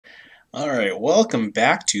Alright, welcome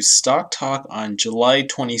back to Stock Talk on July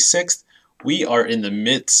 26th. We are in the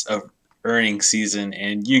midst of earnings season,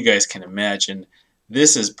 and you guys can imagine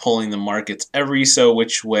this is pulling the markets every so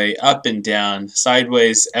which way, up and down,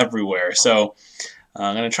 sideways, everywhere. So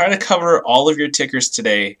I'm going to try to cover all of your tickers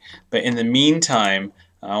today, but in the meantime,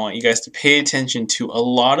 I want you guys to pay attention to a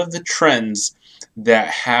lot of the trends that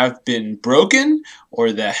have been broken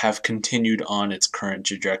or that have continued on its current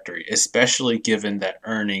trajectory, especially given that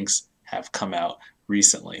earnings have come out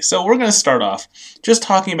recently. So we're going to start off just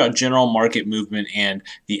talking about general market movement and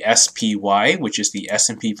the SPY, which is the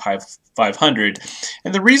S&P 500.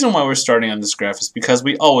 And the reason why we're starting on this graph is because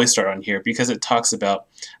we always start on here because it talks about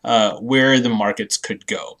where the markets could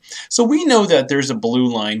go. So we know that there's a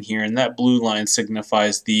blue line here, and that blue line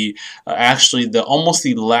signifies the almost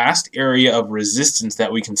the last area of resistance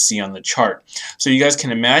that we can see on the chart. So you guys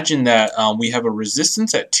can imagine that we have a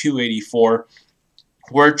resistance at 284.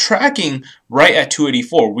 We're tracking right at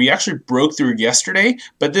 284. We actually broke through yesterday,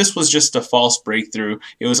 but this was just a false breakthrough.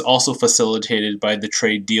 It was also facilitated by the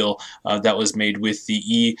trade deal that was made with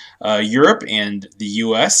the Europe and the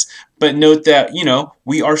US. But note that,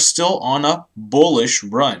 we are still on a bullish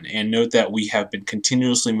run. And note that we have been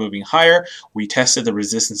continuously moving higher. We tested the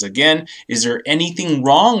resistance again. Is there anything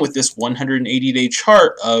wrong with this 180-day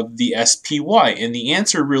chart of the SPY? And the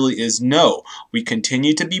answer really is no. We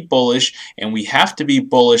continue to be bullish, and we have to be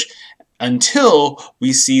bullish until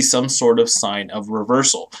we see some sort of sign of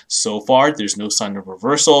reversal. So far, there's no sign of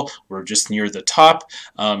reversal. We're just near the top,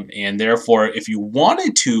 and therefore, if you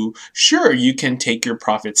wanted to, sure, you can take your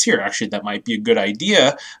profits here. Actually, that might be a good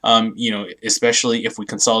idea, especially if we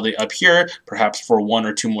consolidate up here, perhaps for 1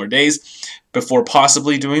 or 2 more days, before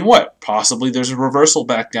possibly doing what? Possibly there's a reversal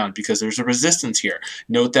back down because there's a resistance here.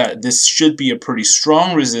 Note that this should be a pretty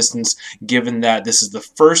strong resistance given that this is the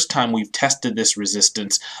first time we've tested this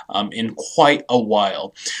resistance in quite a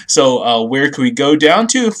while. So where could we go down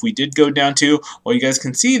to? If we did go down to, well, you guys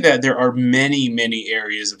can see that there are many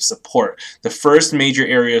areas of support. The first major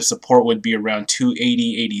area of support would be around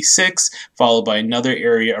 280.86, followed by another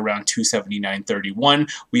area around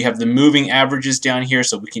 279.31. We have the moving averages down here,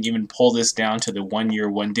 so we can even pull this down to the 1-year,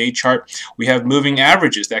 1-day chart. We have moving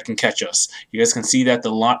averages that can catch us. You guys can see that the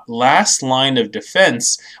last line of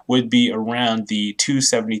defense would be around the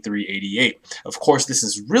 273.88. Of course, this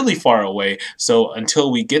is really far away, so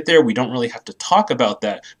until we get there, we don't really have to talk about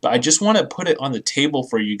that, but I just want to put it on the table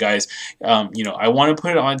for you guys. I want to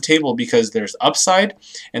put it on the table because there's upside,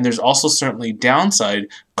 and there's also certainly downside.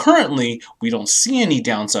 Currently, we don't see any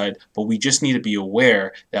downside, but we just need to be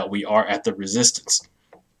aware that we are at the resistance.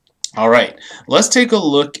 All right, let's take a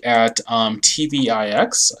look at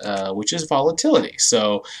TVIX, which is volatility.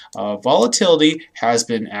 So volatility has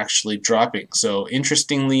been actually dropping. So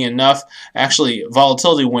interestingly enough, actually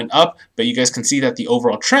volatility went up, but you guys can see that the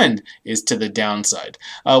overall trend is to the downside.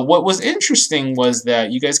 What was interesting was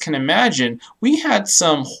that you guys can imagine we had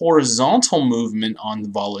some horizontal movement on the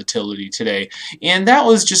volatility today, and that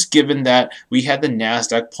was just given that we had the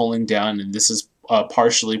NASDAQ pulling down, and this is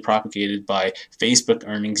partially propagated by Facebook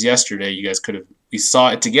earnings yesterday. You guys we saw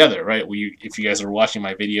it together, right? If you guys are watching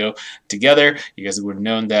my video together, you guys would have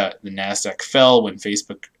known that the NASDAQ fell when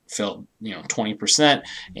Facebook fell 20%,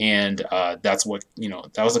 and that's what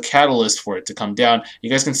that was a catalyst for it to come down. You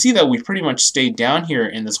guys can see that we pretty much stayed down here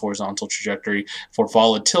in this horizontal trajectory for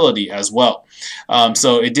volatility as well.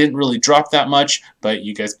 So it didn't really drop that much, but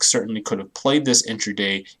you guys certainly could have played this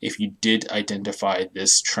intraday if you did identify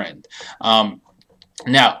this trend.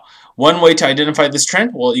 Now, one way to identify this trend,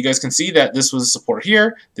 well, you guys can see that this was support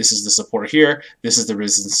here, this is the support here, this is the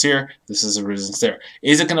resistance here, this is the resistance there.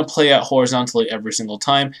 Is it going to play out horizontally every single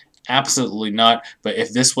time? Absolutely not, but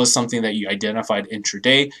if this was something that you identified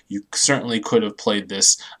intraday, you certainly could have played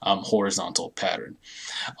this horizontal pattern.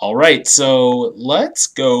 All right, so let's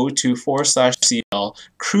go to /CL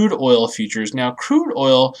crude oil futures. Now, crude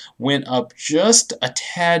oil went up just a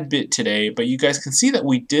tad bit today, but you guys can see that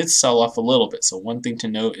we did sell off a little bit. So one thing to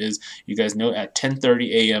note is, you guys know at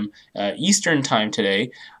 10:30 a.m. Eastern time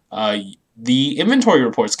today, the inventory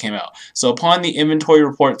reports came out. So upon the inventory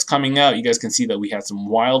reports coming out, you guys can see that we had some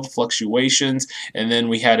wild fluctuations, and then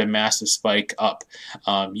we had a massive spike up.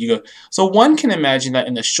 So one can imagine that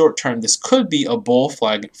in the short term, this could be a bull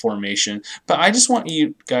flag formation, but I just want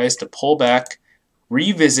you guys to pull back,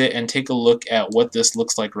 revisit, and take a look at what this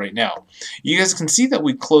looks like right now. You guys can see that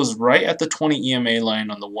we closed right at the 20 EMA line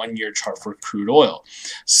on the 1-year chart for crude oil.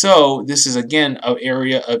 So this is again an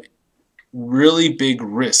area of really big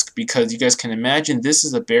risk, because you guys can imagine this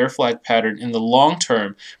is a bear flag pattern in the long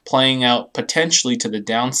term playing out potentially to the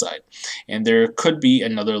downside, and there could be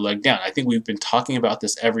another leg down. I think we've been talking about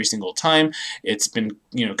this every single time. It's been,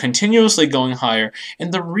 you know, continuously going higher,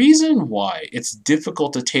 and the reason why it's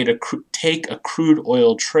difficult to take a crude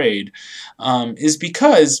oil trade is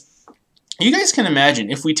because you guys can imagine,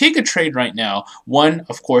 if we take a trade right now, one,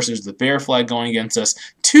 of course, there's the bear flag going against us.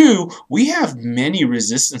 Two, we have many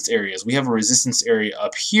resistance areas. We have a resistance area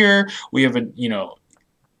up here. We have a, you know,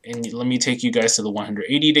 and let me take you guys to the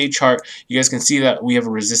 180-day chart. You guys can see that we have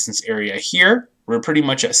a resistance area here. We're pretty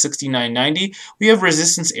much at 69.90. We have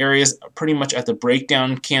resistance areas pretty much at the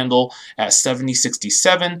breakdown candle at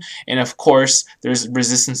 70.67, and of course there's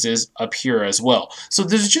resistances up here as well. So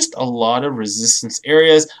there's just a lot of resistance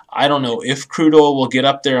areas. I don't know if crude oil will get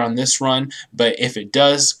up there on this run, but if it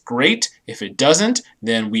does, great. If it doesn't,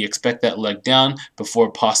 then we expect that leg down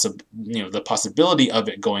before the possibility of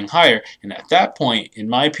it going higher. And at that point, in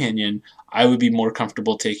my opinion, I would be more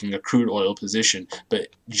comfortable taking a crude oil position. But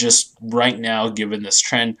just right now, given this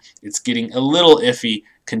trend, it's getting a little iffy,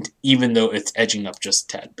 even though it's edging up just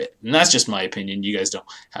a tad bit. And that's just my opinion. You guys don't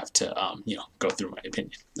have to go through my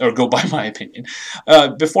opinion or go by my opinion.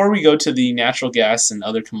 Before we go to the natural gas and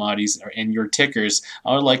other commodities and your tickers,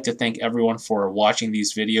 I would like to thank everyone for watching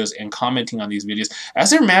these videos and commenting on these videos.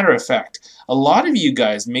 As a matter of fact, a lot of you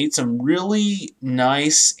guys made some really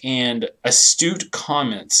nice and astute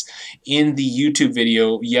comments in the YouTube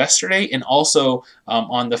video yesterday, and also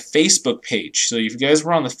on the Facebook page. So if you guys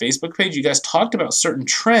were on the Facebook page, you guys talked about certain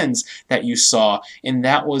trends that you saw, and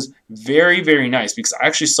that was very, very nice, because I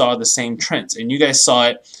actually saw the same trends, and you guys saw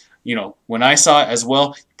it, you know, when I saw it as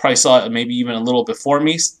well. You probably saw it maybe even a little before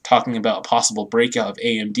me, talking about a possible breakout of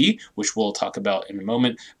AMD, which we'll talk about in a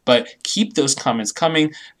moment. But keep those comments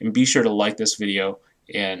coming, and be sure to like this video,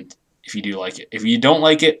 and if you do like it. If you don't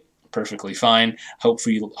like it, perfectly fine.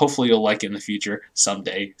 Hopefully you'll like it in the future,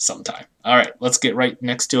 someday, sometime. All right, let's get right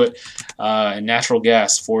next to it. Natural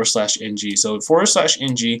gas /NG. So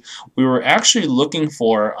 /NG, we were actually looking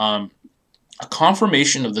for a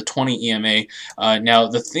confirmation of the 20 EMA. Now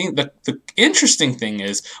the interesting thing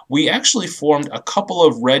is we actually formed a couple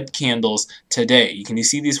of red candles today. Can you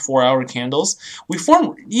see these 4-hour candles? We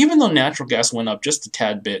formed, even though natural gas went up just a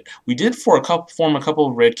tad bit, we did form a couple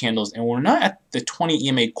of red candles, and we're not at the 20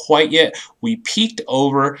 EMA quite yet. We peaked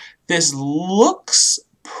over. This looks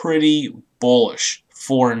pretty bullish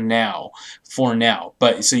for now.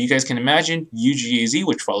 But so you guys can imagine UGAZ,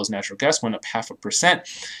 which follows natural gas, went up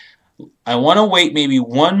 0.5%. I want to wait maybe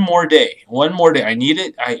one more day. I need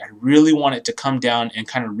it. I really want it to come down and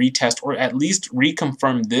kind of retest, or at least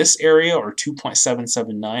reconfirm this area, or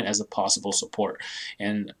 2.779 as a possible support.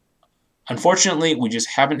 And unfortunately, we just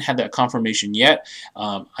haven't had that confirmation yet.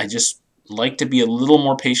 I just like to be a little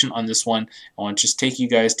more patient on this one. I want to just take you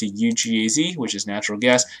guys to UGAZ, which is natural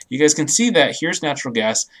gas. You guys can see that here's natural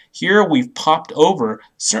gas. Here we've popped over,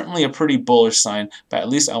 certainly a pretty bullish sign, but at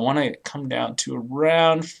least I want to come down to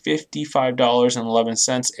around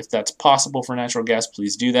 $55.11. If that's possible for natural gas,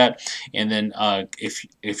 please do that. And then if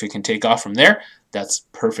it can take off from there, that's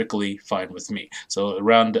perfectly fine with me. So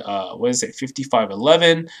around, what is it,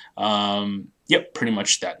 55.11. Yep, pretty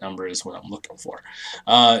much that number is what I'm looking for.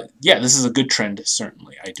 Yeah, this is a good trend,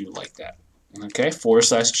 certainly. I do like that. Okay,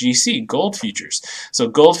 /GC, gold futures. So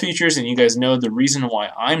gold futures, and you guys know the reason why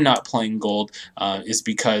I'm not playing gold is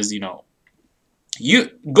because, you know,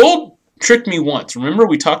 gold tricked me once. Remember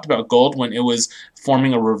we talked about gold when it was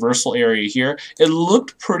forming a reversal area here? It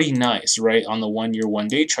looked pretty nice, right, on the 1-year,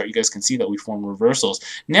 1-day chart. You guys can see that we formed reversals.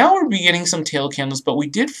 Now we're beginning some tail candles, but we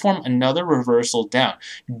did form another reversal down.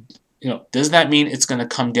 You know, does that mean it's going to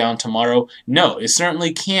come down tomorrow? No, it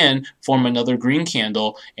certainly can form another green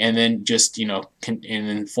candle and then just, you know, and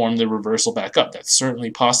then form the reversal back up. That's certainly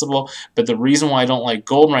possible. But the reason why I don't like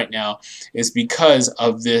gold right now is because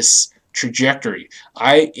of this trajectory.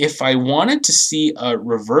 If I wanted to see a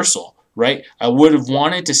reversal, right, I would have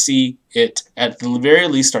wanted to see it at the very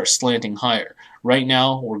least start slanting higher. Right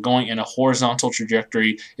now, we're going in a horizontal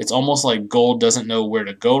trajectory. It's almost like gold doesn't know where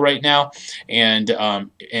to go right now, and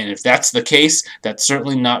if that's the case, that's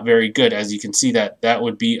certainly not very good. As you can see, that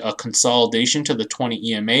would be a consolidation to the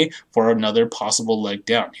 20 EMA for another possible leg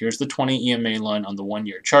down. Here's the 20 EMA line on the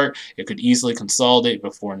 1-year chart. It could easily consolidate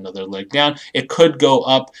before another leg down. It could go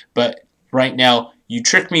up, but right now, you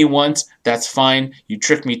tricked me once, that's fine. You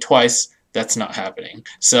tricked me twice, that's not happening.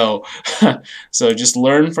 So so just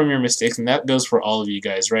learn from your mistakes, and that goes for all of you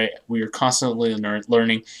guys, right? We are constantly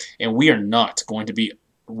learning, and we are not going to be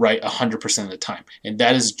right 100% of the time, and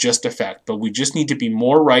that is just a fact. But we just need to be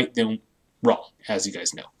more right than wrong, as you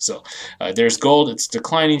guys know. So there's gold. It's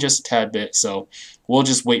declining just a tad bit, so we'll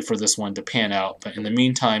just wait for this one to pan out. But in the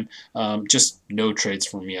meantime, just no trades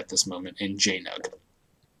for me at this moment in JNUG.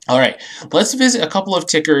 All right, let's visit a couple of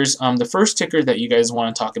tickers. The first ticker that you guys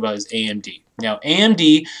want to talk about is AMD. Now,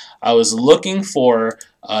 AMD, I was looking for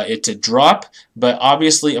it to drop, but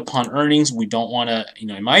obviously upon earnings, we don't want to,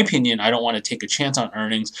 in my opinion, I don't want to take a chance on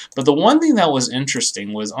earnings. But the one thing that was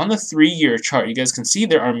interesting was on the 3-year chart, you guys can see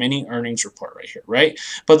there are many earnings report right here, right?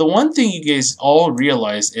 But the one thing you guys all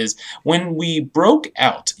realize is when we broke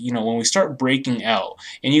out, when we start breaking out,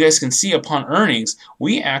 and you guys can see upon earnings,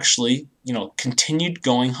 we actually, continued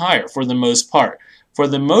going higher for the most part. For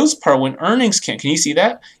the most part, when earnings can you see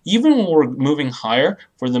that? Even when we're moving higher,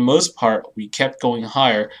 for the most part, we kept going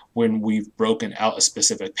higher when we've broken out a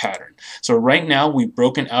specific pattern. So right now, we've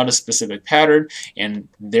broken out a specific pattern, and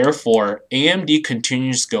therefore, AMD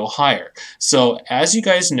continues to go higher. So as you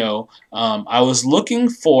guys know, I was looking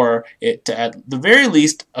for it to, at the very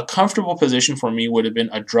least, a comfortable position for me would have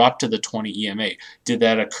been a drop to the 20 EMA. Did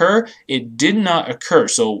that occur? It did not occur.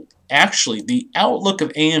 So actually, the outlook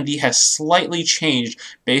of AMD has slightly changed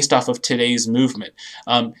based off of today's movement.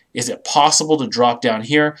 Is it possible to drop down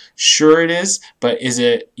here? Sure it is, but is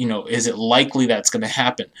it likely that's going to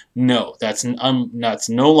happen? No, that's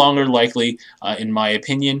no longer likely in my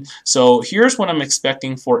opinion. So here's what I'm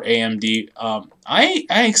expecting for AMD. I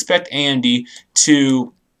expect AMD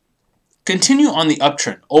to continue on the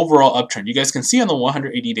uptrend, overall uptrend. You guys can see on the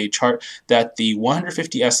 180-day chart that the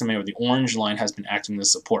 150 SMA, or the orange line, has been acting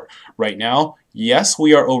as support. Right now, yes,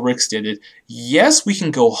 we are overextended. Yes, we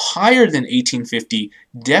can go higher than 1850.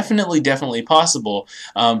 Definitely possible.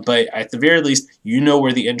 But at the very least,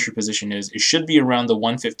 where the entry position is. It should be around the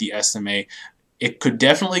 150 SMA. It could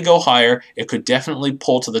definitely go higher. It could definitely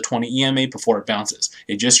pull to the 20 EMA before it bounces.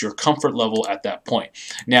 It's just your comfort level at that point.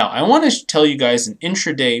 Now, I want to tell you guys an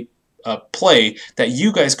intraday play that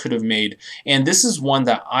you guys could have made, and this is one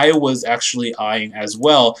that I was actually eyeing as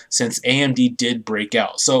well since AMD did break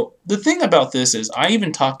out. So the thing about this is I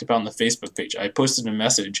even talked about on the Facebook page. I posted a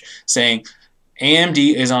message saying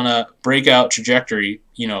AMD is on a breakout trajectory.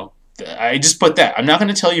 I just put that. I'm not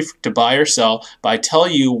going to tell you to buy or sell, but I tell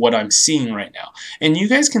you what I'm seeing right now. And you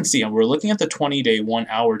guys can see, and we're looking at the 20-day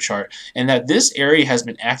 1-hour chart, and that this area has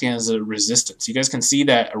been acting as a resistance. You guys can see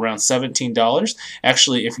that around $17.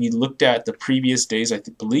 Actually, if you looked at the previous days, I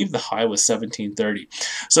believe the high was $17.30.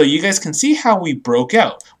 So you guys can see how we broke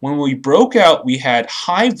out. When we broke out, we had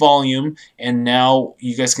high volume, and now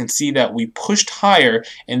you guys can see that we pushed higher,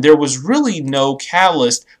 and there was really no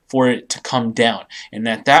catalyst for it to come down. And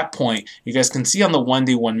at that point, you guys can see on the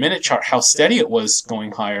 1-day 1-minute chart how steady it was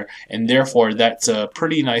going higher, and therefore that's a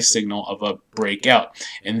pretty nice signal of a breakout.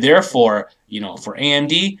 And therefore, for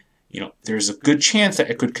AMD, there's a good chance that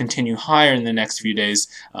it could continue higher in the next few days.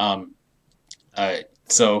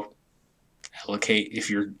 So allocate, if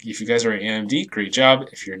you guys are at AMD, great job.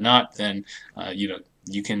 If you're not, then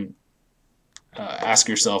you can ask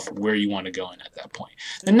yourself where you want to go in at that point.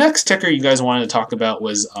 The next ticker you guys wanted to talk about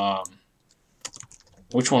was,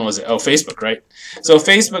 which one was it? Oh, Facebook, right? So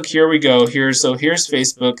Facebook, here we go. Here's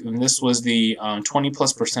Facebook, and this was the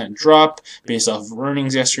 20+% drop based off of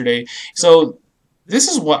earnings yesterday. So this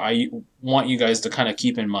is what I want you guys to kind of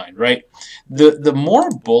keep in mind, right? The more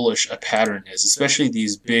bullish a pattern is, especially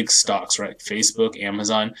these big stocks, right? Facebook,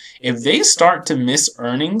 Amazon, if they start to miss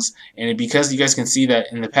earnings, and because you guys can see that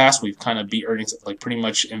in the past we've kind of beat earnings, like pretty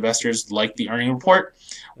much investors like the earning report.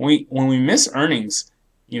 When we miss earnings,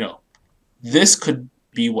 this could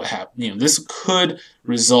be what happened. This could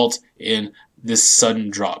result in this sudden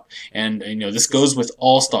drop, and this goes with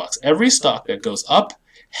all stocks. Every stock that goes up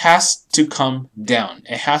has to come down.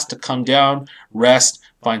 It has to come down, rest,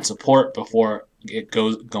 find support before it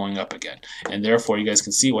goes going up again. And therefore, you guys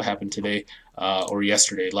can see what happened today or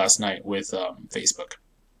yesterday, last night with Facebook.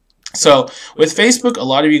 So with Facebook, a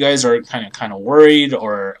lot of you guys are kind of worried,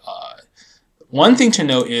 or one thing to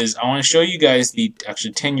note is I want to show you guys the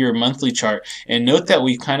actually 10-year monthly chart, and note that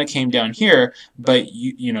we kind of came down here, but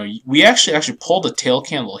we actually pulled a tail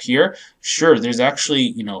candle here. Sure, there's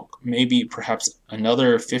actually maybe perhaps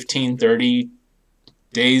another 15-30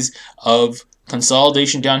 days of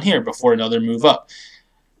consolidation down here before another move up.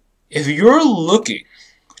 If you're looking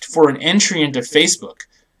for an entry into Facebook,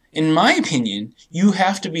 in my opinion, you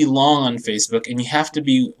have to be long on Facebook, and you have to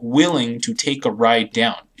be willing to take a ride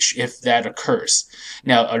down if that occurs.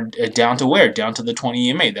 Now, down to where? Down to the 20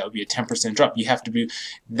 EMA. That would be a 10% drop. You have to be,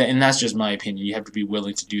 and that's just my opinion, you have to be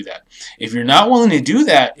willing to do that. If you're not willing to do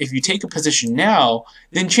that, if you take a position now,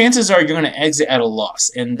 then chances are you're going to exit at a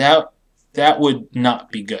loss, and that would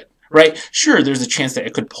not be good. right? Sure, there's a chance that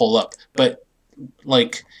it could pull up, but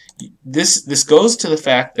like this goes to the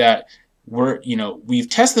fact that we've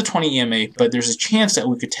tested the 20 EMA, but there's a chance that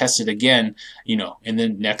we could test it again, in the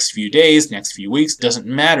next few days, next few weeks. Doesn't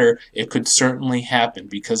matter. It could certainly happen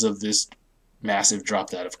because of this massive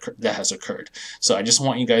drop that has occurred. So I just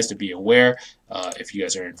want you guys to be aware if you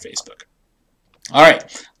guys are in Facebook. All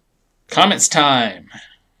right, comments time.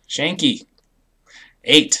 Shanky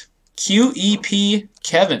 8. QEP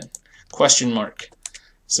Kevin ?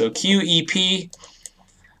 So QEP.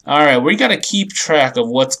 All right, we got to keep track of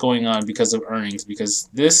what's going on because of earnings, because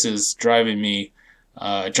this is driving me,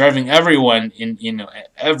 driving everyone in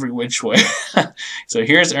every which way. So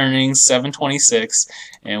here's earnings 7/26,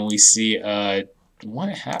 and we see what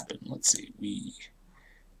happened. Let's see.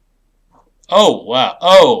 Oh wow!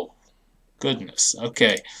 Oh goodness.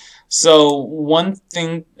 Okay. So one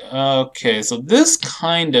thing. Okay. So this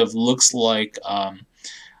kind of looks like.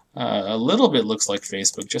 A little bit looks like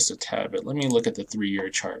Facebook, just a tad bit. Let me look at the 3-year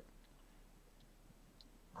chart.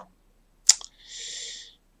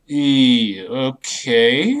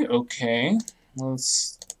 Okay.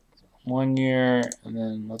 Let's 1 year, and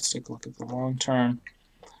then let's take a look at the long term.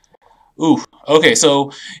 Ooh, okay.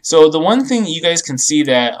 So the one thing you guys can see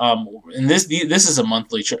that, and this is a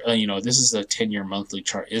monthly chart. This is a 10-year monthly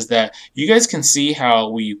chart. Is that you guys can see how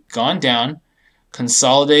we've gone down,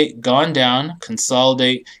 consolidate, gone down,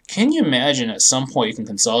 consolidate. Can you imagine at some point you can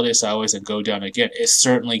consolidate sideways and go down again? It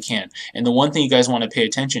certainly can. And the one thing you guys want to pay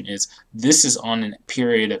attention is this is on a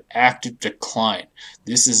period of active decline.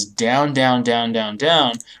 This is down,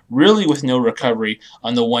 really with no recovery.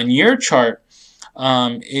 On the 1-year chart,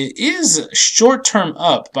 it is short-term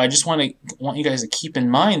up, but I just want you guys to keep in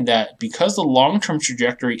mind that because the long-term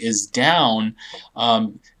trajectory is down,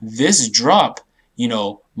 this drop,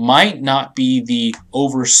 might not be the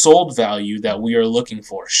oversold value that we are looking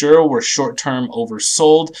for. Sure, we're short-term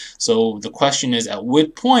oversold, so the question is at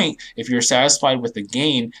what point, if you're satisfied with the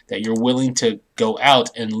gain, that you're willing to go out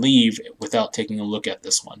and leave without taking a look at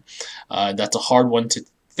this one. That's a hard one to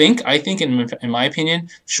think. I think, in my opinion,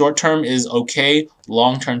 short-term is okay,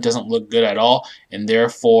 long-term doesn't look good at all, and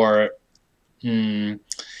therefore,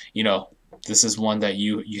 this is one that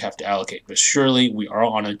you have to allocate. But surely we are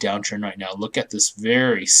on a downtrend right now. Look at this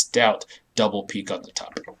very stout double peak on the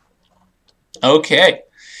top. Okay.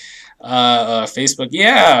 Facebook,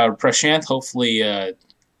 yeah, Prashant, hopefully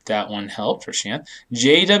that one helped, Prashant.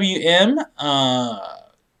 JWM,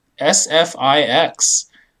 SFIX.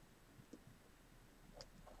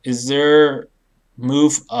 Is there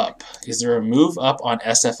move up? Is there a move up on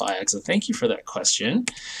SFIX? So thank you for that question.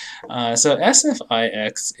 So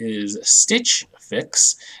SFIX is Stitch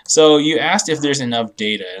Fix. So you asked if there's enough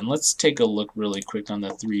data, and let's take a look really quick on the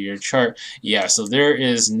 3-year chart. Yeah, so there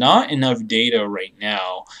is not enough data right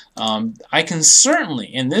now. I can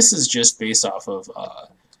certainly, and this is just based off of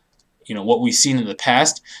what we've seen in the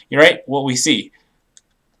past. You're right. What we see: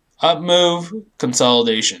 up move,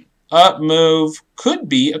 consolidation. Up move, could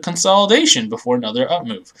be a consolidation before another up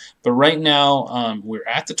move. But right now, we're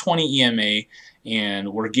at the 20 EMA,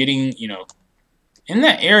 and we're getting, in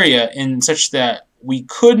that area in such that we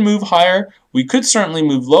could move higher. We could certainly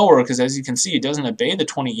move lower because, as you can see, it doesn't obey the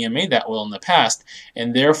 20 EMA that well in the past,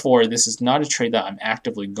 and therefore this is not a trade that I'm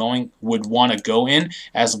actively would want to go in,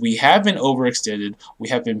 as we have been overextended. We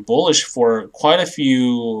have been bullish for quite a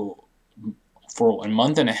few, for a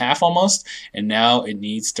month and a half almost, and now it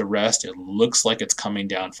needs to rest. It looks like it's coming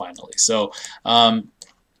down finally. So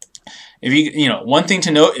if one thing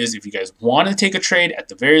to note is if you guys want to take a trade, at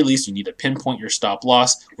the very least you need to pinpoint your stop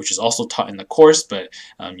loss, which is also taught in the course, but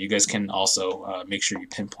you guys can also make sure you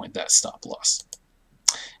pinpoint that stop loss,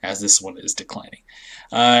 as this one is declining.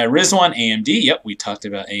 Rizwan, AMD, yep, we talked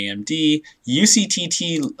about AMD.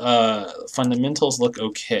 UCTT fundamentals look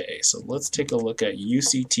okay. So let's take a look at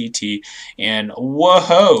UCTT, and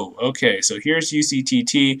whoa, okay, so here's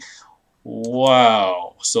UCTT.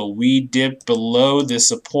 Wow, so we dipped below the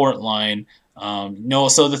support line. No,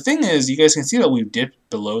 so the thing is, you guys can see that we've dipped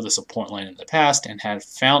below the support line in the past and had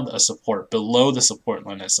found a support below the support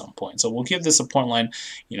line at some point. So we'll give the support line,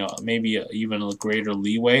 maybe even a greater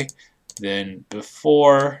leeway than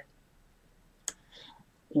before.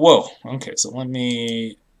 Whoa, okay, so let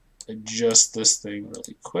me adjust this thing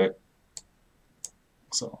really quick.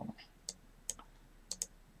 So,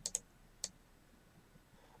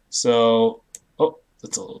 oh,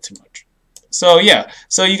 that's a little too much. So yeah,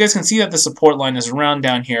 so you guys can see that the support line is around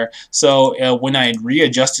down here. So when I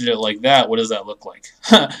readjusted it like that, what does that look like?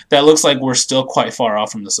 That looks like we're still quite far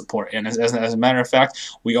off from the support. And as a matter of fact,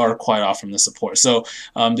 we are quite off from the support. So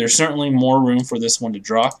there's certainly more room for this one to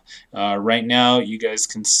drop. Right now, you guys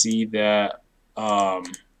can see that.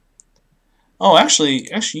 Oh, actually,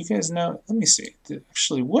 you guys know. Let me see.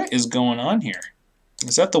 Actually, what is going on here?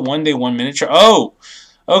 Is that the 1 day, 1 minute chart? Oh,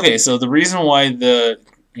 okay. So the reason why the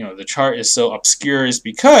chart is so obscure is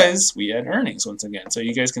because we had earnings once again. So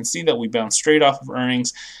you guys can see that we bounced straight off of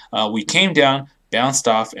earnings. We came down, bounced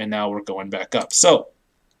off, and now we're going back up. So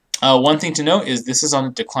one thing to note is this is on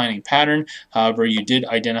a declining pattern. However, you did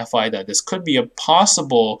identify that this could be a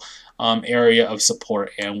possible area of support,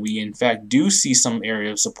 and we in fact do see some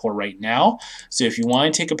area of support right now. So if you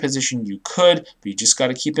want to take a position, you could, but you just got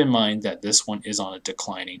to keep in mind that this one is on a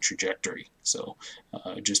declining trajectory. So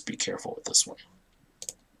just be careful with this one.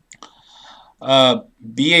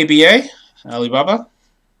 BABA, Alibaba,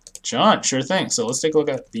 John, sure thing. So let's take a look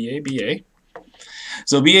at BABA.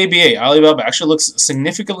 So BABA, Alibaba actually looks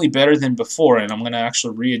significantly better than before, and I'm going to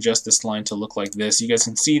actually readjust this line to look like this. You guys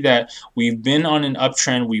can see that we've been on an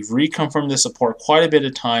uptrend. We've reconfirmed the support quite a bit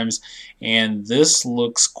of times, and this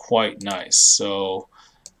looks quite nice. So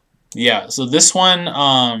yeah, so this one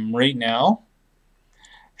right now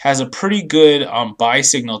has a pretty good buy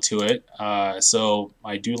signal to it. So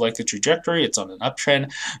I do like the trajectory. It's on an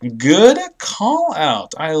uptrend. Good call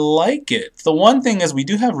out. I like it. The one thing is we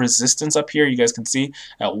do have resistance up here. You guys can see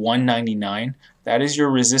at 199. That is your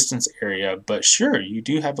resistance area. But sure, you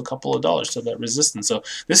do have a couple of dollars to that resistance. So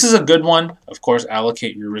this is a good one. Of course,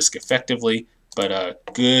 allocate your risk effectively. But a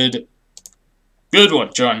good one,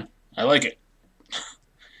 John. I like it.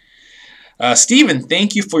 Steven,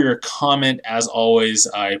 thank you for your comment. As always,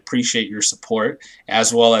 I appreciate your support,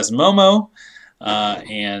 as well as Momo.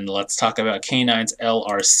 And let's talk about K9's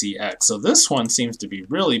LRCX. So this one seems to be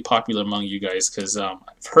really popular among you guys because I've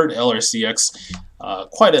heard LRCX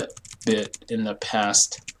quite a bit in the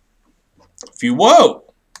past few. Whoa!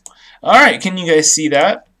 All right, can you guys see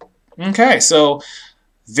that? Okay, so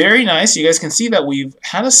very nice. You guys can see that we've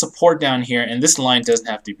had a support down here, and this line doesn't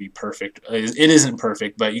have to be perfect. It isn't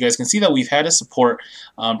perfect, but you guys can see that we've had a support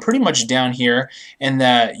pretty much down here, and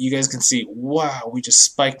that you guys can see, wow, we just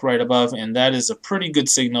spiked right above, and that is a pretty good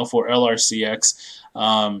signal for LRCX.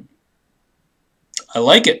 I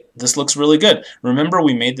like it. This looks really good. Remember,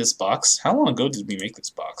 we made this box. How long ago did we make this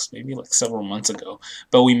box? Maybe like several months ago.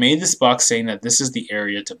 But we made this box saying that this is the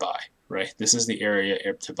area to buy. Right, this is the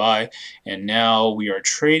area to buy, and now we are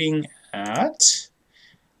trading at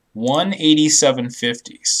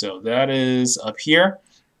 187.50. So that is up here,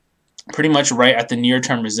 pretty much right at the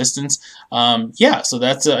near-term resistance. Yeah, so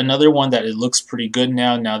that's another one that it looks pretty good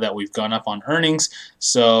now that we've gone up on earnings.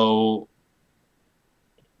 So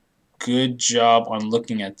good job on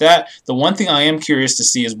looking at that. The one thing I am curious to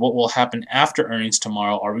see is what will happen after earnings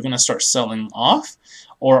tomorrow. Are we going to start selling off,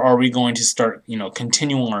 or are we going to start,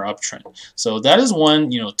 continuing our uptrend? So that is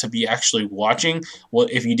one, to be actually watching. Well,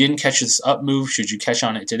 if you didn't catch this up move, should you catch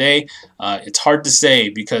on it today? It's hard to say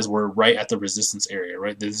because we're right at the resistance area,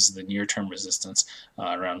 right? This is the near-term resistance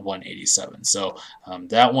around 187. So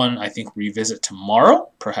that one I think revisit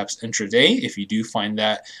tomorrow, perhaps intraday. If you do find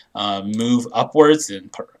that move upwards,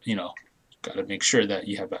 then got to make sure that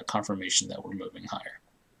you have that confirmation that we're moving higher.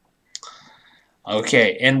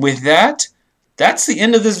 Okay, and with that, that's the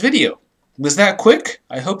end of this video. Was that quick?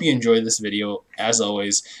 I hope you enjoyed this video. As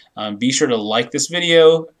always, be sure to like this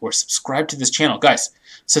video or subscribe to this channel. Guys,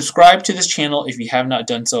 subscribe to this channel if you have not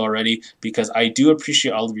done so already, because I do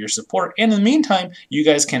appreciate all of your support. And in the meantime, you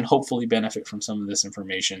guys can hopefully benefit from some of this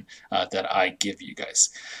information that I give you guys.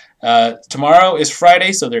 Tomorrow is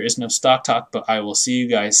Friday, so there is no Stock Talk, but I will see you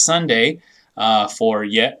guys Sunday for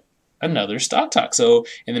yet another Stock Talk. So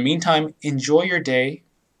in the meantime, enjoy your day.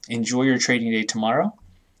 Enjoy your trading day tomorrow,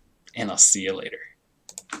 and I'll see you later.